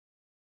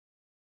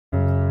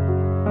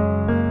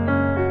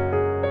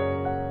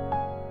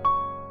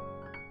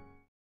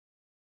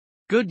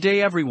Good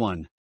day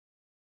everyone.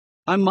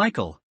 I'm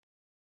Michael.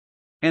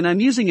 And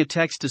I'm using a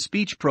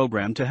text-to-speech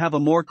program to have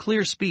a more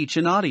clear speech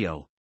and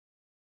audio.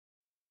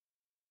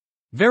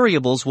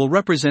 Variables will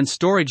represent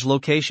storage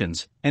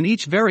locations, and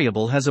each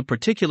variable has a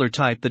particular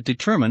type that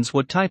determines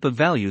what type of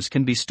values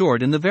can be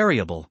stored in the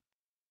variable.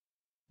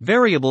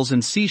 Variables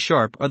in C#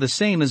 are the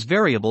same as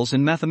variables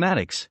in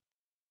mathematics.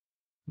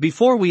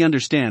 Before we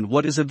understand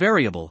what is a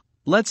variable,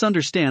 let's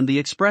understand the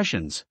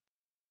expressions.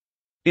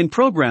 In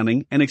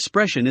programming, an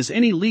expression is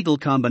any legal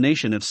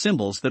combination of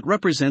symbols that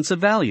represents a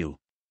value.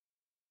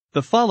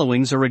 The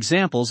followings are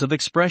examples of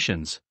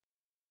expressions.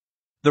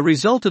 The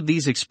result of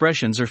these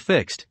expressions are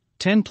fixed: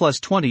 10 plus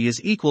 20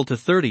 is equal to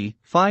 30,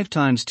 5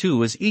 times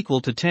 2 is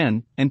equal to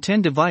 10, and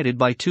 10 divided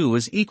by 2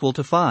 is equal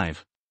to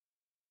 5.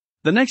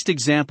 The next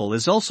example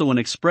is also an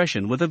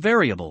expression with a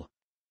variable.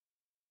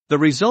 The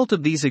result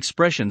of these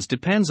expressions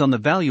depends on the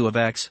value of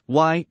x,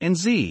 y, and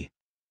z.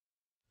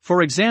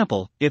 For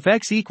example, if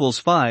x equals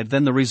 5,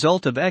 then the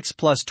result of x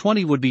plus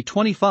 20 would be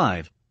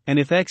 25, and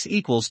if x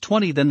equals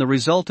 20, then the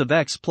result of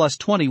x plus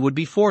 20 would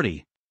be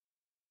 40.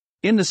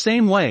 In the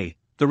same way,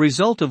 the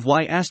result of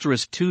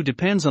y*2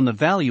 depends on the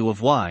value of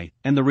y,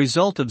 and the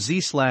result of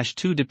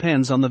z/2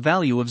 depends on the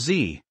value of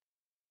z.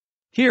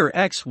 Here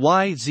x,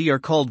 y, z are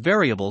called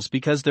variables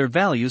because their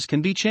values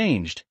can be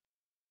changed.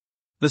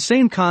 The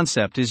same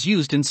concept is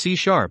used in C#.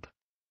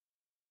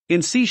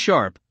 In C#,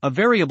 a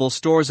variable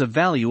stores a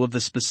value of the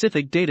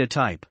specific data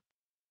type.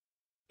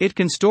 It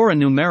can store a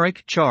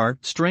numeric, char,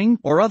 string,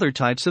 or other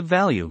types of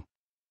value.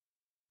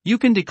 You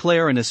can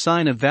declare and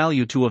assign a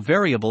value to a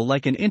variable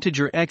like an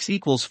integer x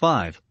equals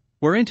 5,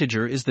 where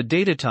integer is the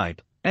data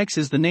type, x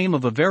is the name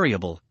of a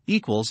variable,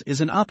 equals is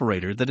an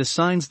operator that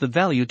assigns the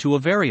value to a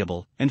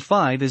variable, and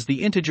 5 is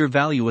the integer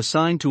value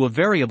assigned to a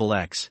variable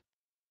x.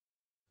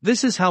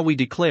 This is how we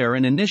declare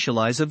and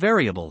initialize a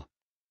variable.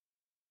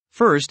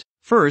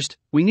 First,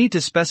 we need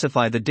to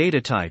specify the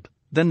data type,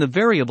 then the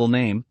variable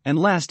name, and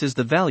last is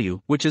the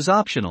value, which is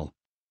optional.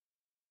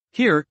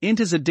 Here, int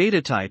is a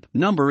data type,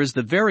 number is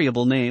the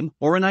variable name,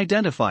 or an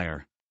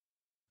identifier.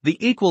 The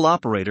equal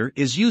operator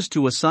is used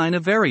to assign a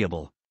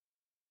variable.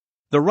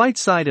 The right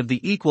side of the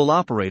equal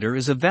operator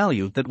is a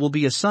value that will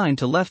be assigned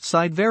to left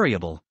side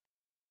variable.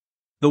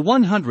 The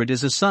 100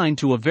 is assigned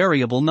to a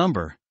variable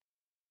number.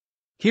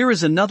 Here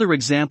is another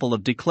example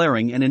of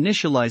declaring and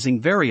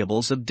initializing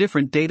variables of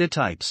different data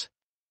types.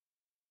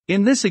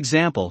 In this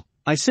example,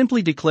 I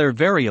simply declare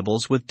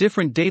variables with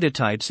different data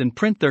types and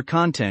print their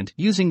content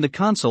using the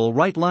console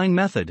writeLine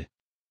method.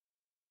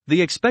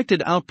 The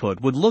expected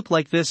output would look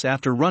like this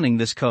after running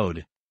this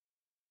code.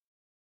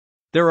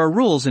 There are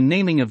rules in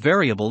naming a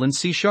variable in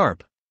C#.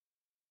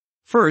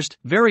 First,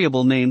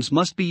 variable names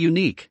must be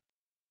unique.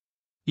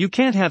 You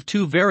can't have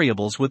two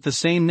variables with the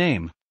same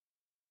name.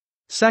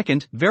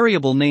 Second,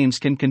 variable names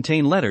can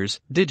contain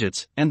letters,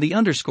 digits, and the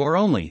underscore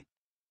only.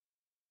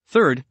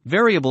 Third,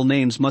 variable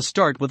names must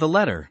start with a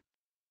letter.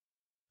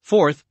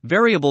 Fourth,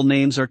 variable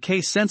names are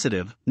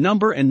case-sensitive,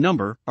 number and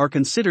number are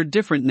considered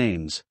different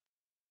names.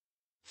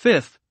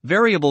 Fifth,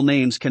 variable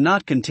names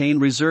cannot contain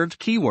reserved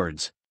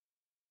keywords.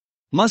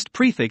 Must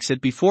prefix it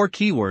before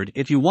keyword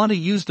if you want to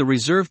use the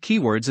reserved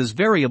keywords as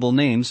variable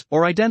names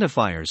or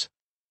identifiers.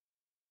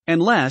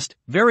 And last,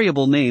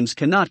 variable names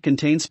cannot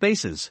contain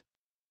spaces.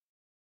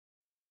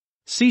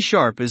 C#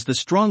 is the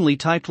strongly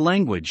typed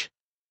language.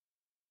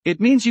 It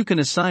means you can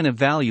assign a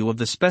value of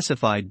the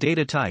specified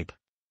data type.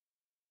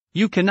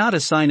 You cannot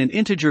assign an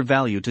integer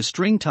value to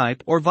string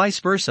type or vice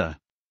versa.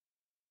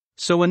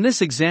 So in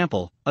this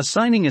example,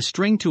 assigning a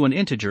string to an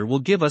integer will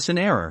give us an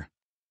error.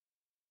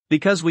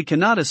 Because we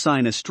cannot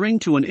assign a string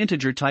to an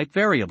integer type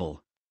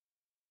variable.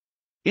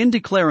 In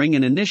declaring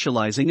and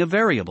initializing a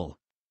variable,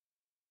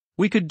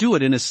 we could do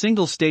it in a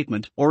single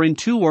statement or in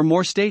two or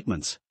more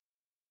statements.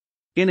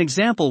 In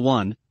example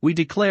 1, we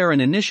declare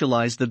and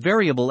initialize the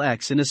variable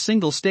x in a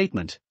single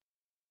statement.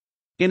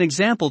 In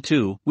example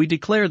 2, we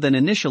declare then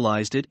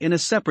initialized it in a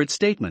separate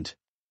statement.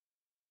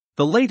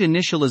 The late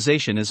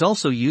initialization is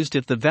also used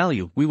if the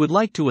value we would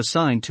like to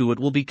assign to it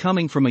will be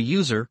coming from a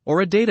user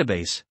or a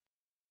database.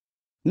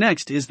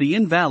 Next is the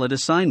invalid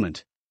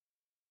assignment.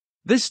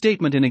 This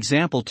statement in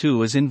example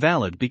 2 is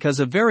invalid because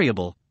a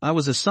variable I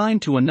was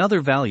assigned to another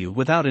value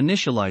without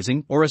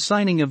initializing or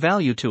assigning a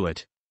value to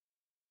it.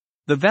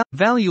 The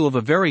value of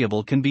a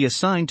variable can be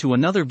assigned to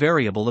another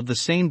variable of the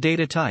same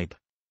data type.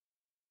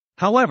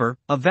 However,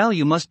 a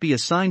value must be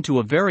assigned to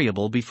a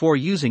variable before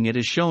using it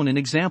as shown in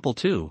example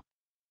 2.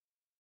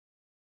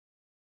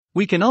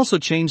 We can also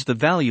change the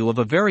value of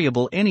a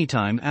variable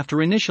anytime after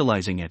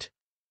initializing it.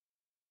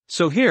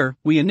 So here,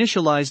 we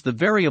initialize the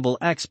variable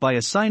x by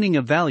assigning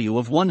a value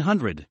of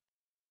 100.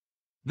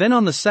 Then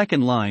on the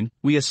second line,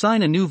 we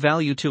assign a new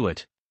value to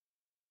it.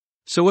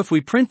 So if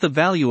we print the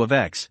value of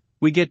x,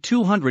 we get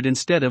 200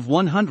 instead of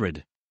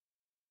 100.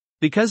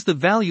 Because the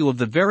value of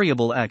the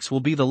variable x will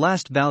be the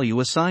last value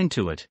assigned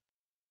to it.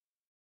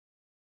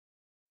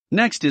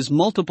 Next is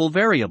multiple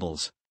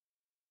variables.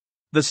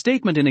 The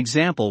statement in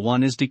example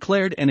 1 is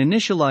declared and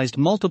initialized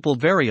multiple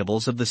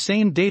variables of the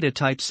same data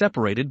type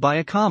separated by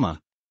a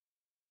comma.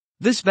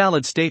 this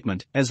valid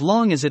statement as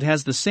long as it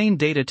has the same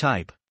data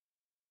type.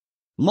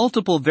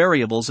 Multiple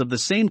variables of the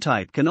same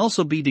type can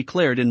also be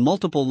declared in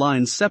multiple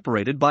lines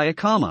separated by a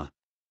comma.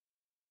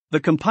 The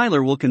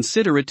compiler will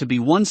consider it to be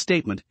one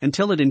statement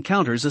until it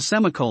encounters a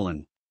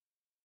semicolon.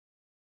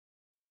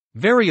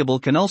 Variable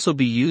can also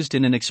be used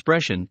in an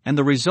expression, and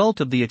the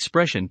result of the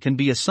expression can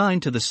be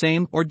assigned to the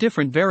same or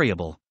different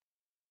variable.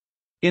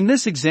 In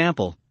this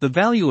example, the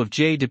value of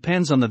j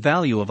depends on the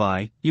value of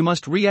I. You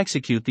must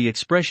re-execute the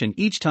expression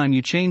each time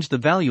you change the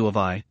value of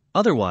I,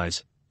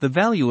 otherwise, the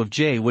value of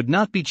j would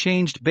not be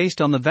changed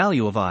based on the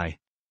value of I.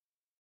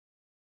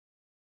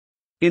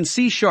 In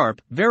C#,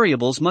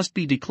 variables must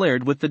be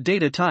declared with the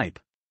data type.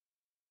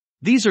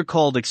 These are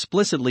called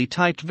explicitly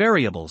typed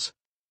variables.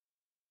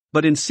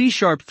 But in C#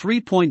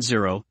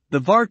 3.0, the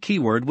var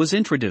keyword was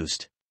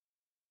introduced.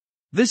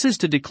 This is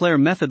to declare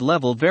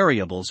method-level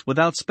variables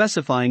without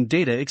specifying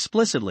data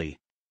explicitly.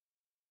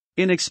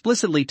 In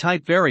explicitly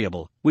typed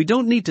variable, we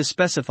don't need to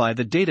specify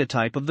the data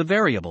type of the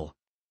variable.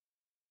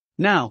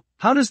 Now,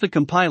 how does the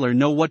compiler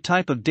know what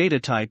type of data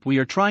type we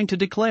are trying to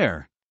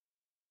declare?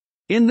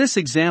 In this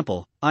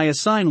example, I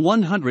assign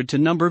 100 to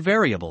number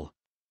variable.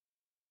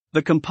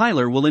 The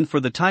compiler will infer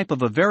the type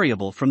of a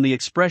variable from the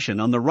expression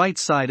on the right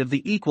side of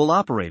the equal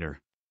operator.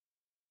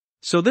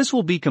 So this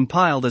will be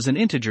compiled as an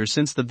integer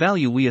since the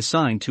value we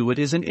assign to it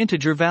is an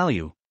integer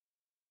value.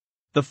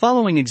 The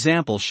following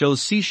example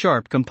shows C#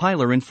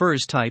 compiler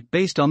infers type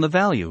based on the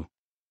value.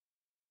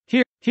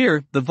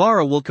 Here, the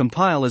var will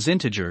compile as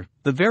integer,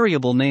 the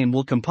variable name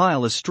will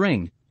compile as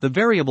string, the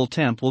variable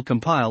temp will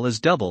compile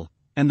as double,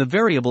 and the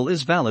variable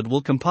isValid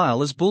will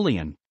compile as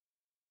boolean.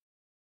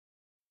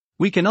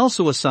 We can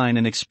also assign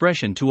an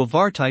expression to a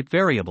var-type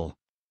variable.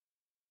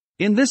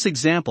 In this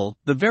example,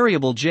 the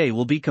variable j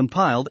will be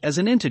compiled as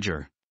an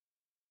integer.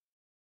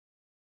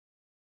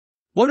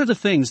 What are the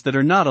things that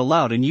are not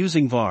allowed in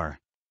using var?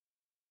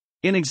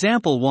 In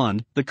example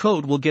 1, the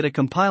code will get a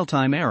compile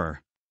time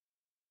error.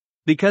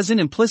 Because in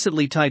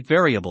implicitly typed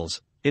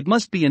variables, it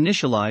must be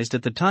initialized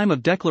at the time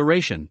of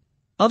declaration,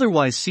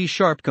 otherwise C#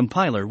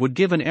 compiler would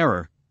give an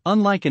error,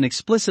 unlike in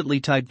explicitly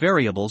typed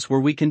variables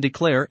where we can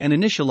declare and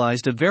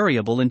initialize a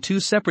variable in two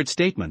separate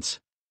statements.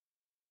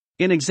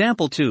 In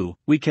example 2,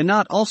 we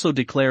cannot also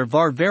declare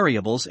var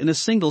variables in a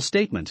single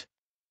statement.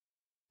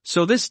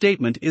 So this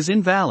statement is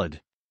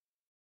invalid.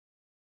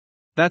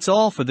 That's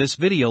all for this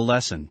video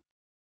lesson.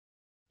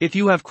 If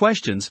you have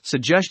questions,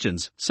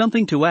 suggestions,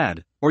 something to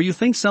add, or you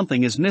think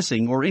something is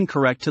missing or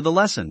incorrect to the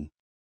lesson,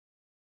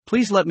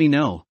 please let me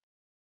know.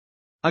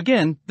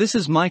 Again, this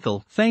is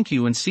Michael, thank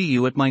you and see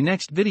you at my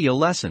next video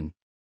lesson.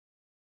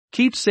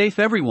 Keep safe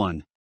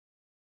everyone.